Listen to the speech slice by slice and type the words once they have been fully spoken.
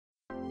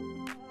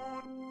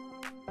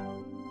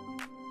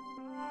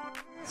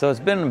So it's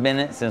been a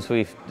minute since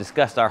we've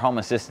discussed our home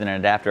assistant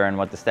adapter and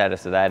what the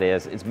status of that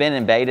is. It's been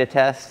in beta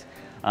test,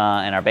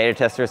 and our beta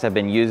testers have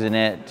been using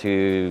it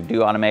to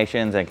do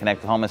automations and connect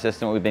the home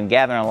assistant. We've been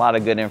gathering a lot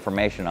of good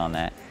information on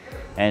that.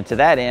 And to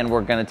that end,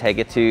 we're going to take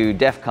it to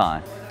DEF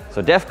CON.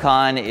 So DEF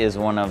CON is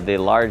one of the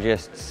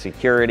largest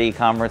security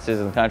conferences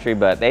in the country,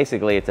 but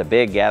basically it's a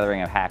big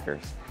gathering of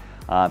hackers.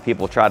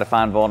 People try to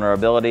find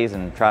vulnerabilities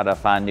and try to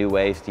find new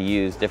ways to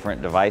use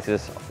different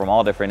devices from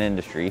all different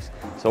industries.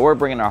 So we're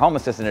bringing our home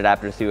assistant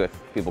adapter to see what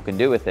people can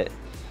do with it.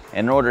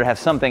 And in order to have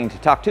something to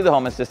talk to the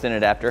home assistant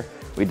adapter,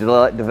 we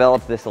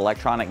developed this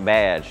electronic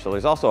badge. So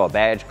there's also a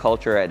badge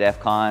culture at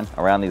DEF CON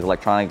around these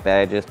electronic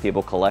badges.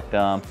 People collect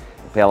them,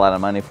 pay a lot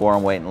of money for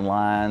them, wait in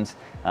lines,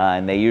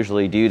 and they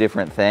usually do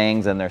different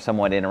things and they're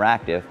somewhat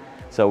interactive.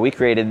 So we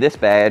created this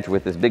badge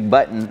with this big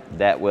button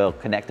that will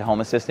connect to Home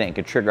Assistant and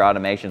can trigger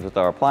automations with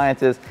our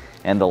appliances,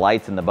 and the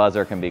lights and the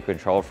buzzer can be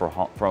controlled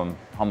from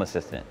Home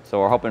Assistant. So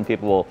we're hoping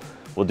people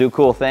will do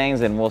cool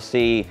things, and we'll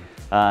see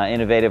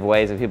innovative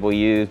ways that people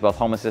use both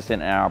Home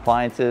Assistant and our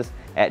appliances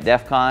at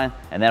DEF CON,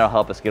 and that'll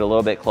help us get a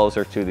little bit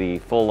closer to the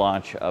full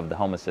launch of the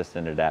Home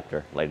Assistant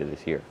adapter later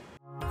this year.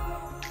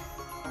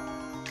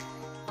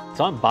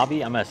 So I'm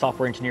Bobby, I'm a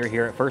software engineer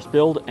here at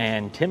FirstBuild,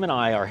 and Tim and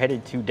I are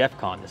headed to DEF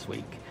CON this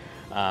week.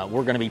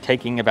 We're going to be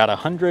taking about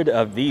 100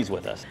 of these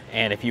with us.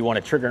 And if you want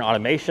to trigger an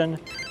automation,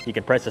 you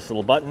can press this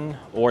little button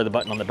or the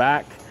button on the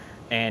back,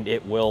 and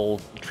it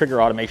will trigger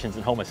automations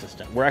in Home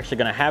Assistant. We're actually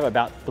going to have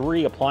about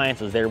 3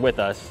 appliances there with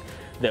us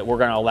that we're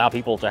going to allow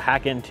people to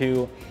hack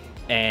into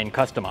and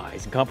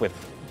customize and come up with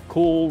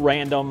cool,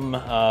 random,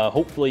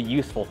 hopefully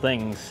useful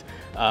things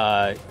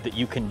that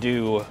you can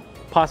do,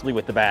 possibly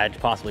with the badge,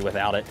 possibly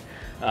without it,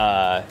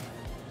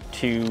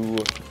 to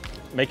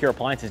make your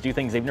appliances do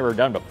things they've never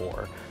done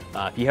before.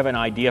 If you have an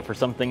idea for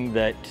something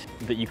that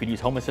you could use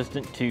Home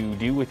Assistant to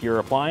do with your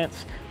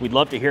appliance, we'd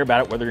love to hear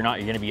about it, whether or not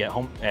you're going to be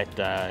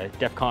at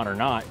DEF CON or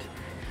not.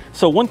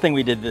 So one thing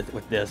we did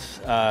with this,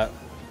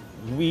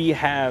 we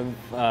have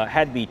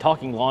had the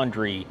Talking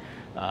Laundry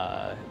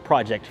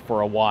project for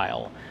a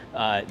while.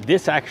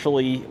 This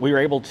actually, we were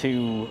able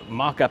to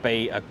mock up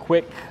a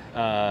quick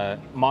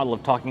model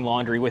of Talking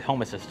Laundry with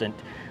Home Assistant.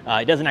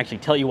 It doesn't actually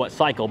tell you what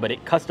cycle, but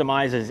it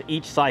customizes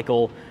each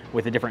cycle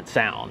with a different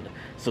sound,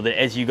 so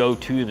that as you go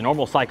to the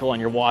normal cycle on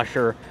your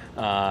washer,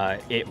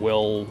 it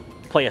will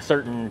play a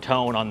certain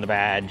tone on the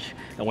badge,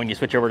 and when you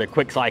switch over to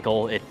quick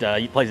cycle, it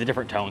plays a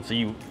different tone.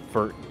 So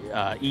for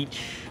each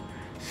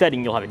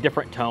setting, you'll have a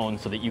different tone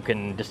so that you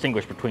can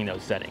distinguish between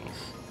those settings.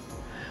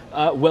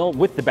 Well,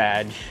 with the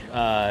badge,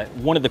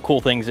 one of the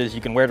cool things is you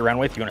can wear it around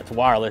with you, and it's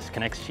wireless,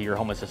 connects to your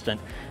Home Assistant,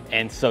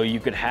 and so you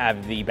could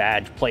have the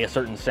badge play a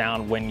certain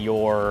sound when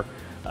your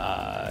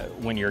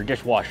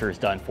dishwasher is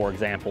done, for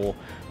example,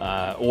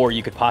 or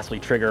you could possibly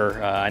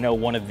trigger, I know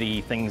one of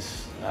the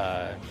things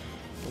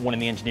one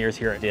of the engineers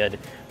here did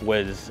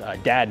was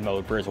dad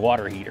mode for his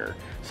water heater,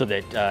 so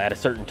that at a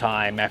certain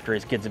time after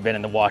his kids have been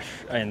in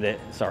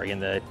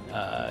the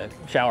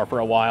shower for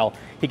a while,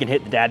 he can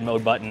hit the dad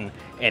mode button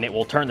and it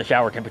will turn the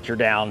shower temperature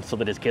down so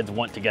that his kids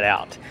want to get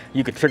out.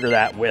 You could trigger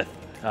that with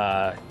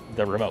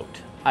the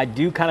remote. I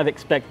do kind of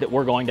expect that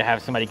we're going to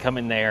have somebody come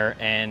in there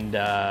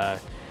and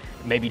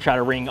maybe try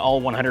to ring all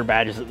 100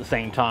 badges at the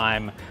same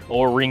time,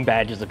 or ring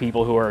badges of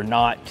people who are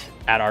not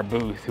at our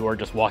booth, who are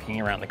just walking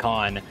around the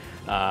con.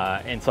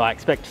 And so I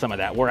expect some of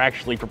that. We're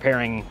actually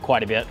preparing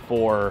quite a bit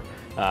for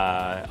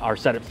our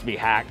setups to be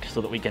hacked,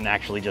 so that we can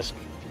actually just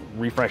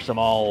refresh them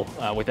all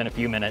within a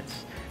few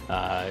minutes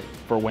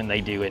for when they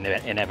do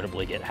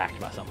inevitably get hacked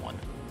by someone.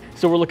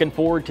 So we're looking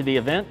forward to the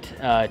event.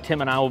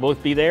 Tim and I will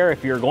both be there.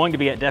 If you're going to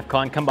be at DEF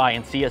CON, come by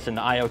and see us in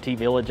the IoT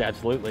Village,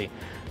 absolutely.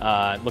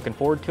 Looking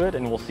forward to it,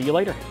 and we'll see you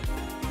later.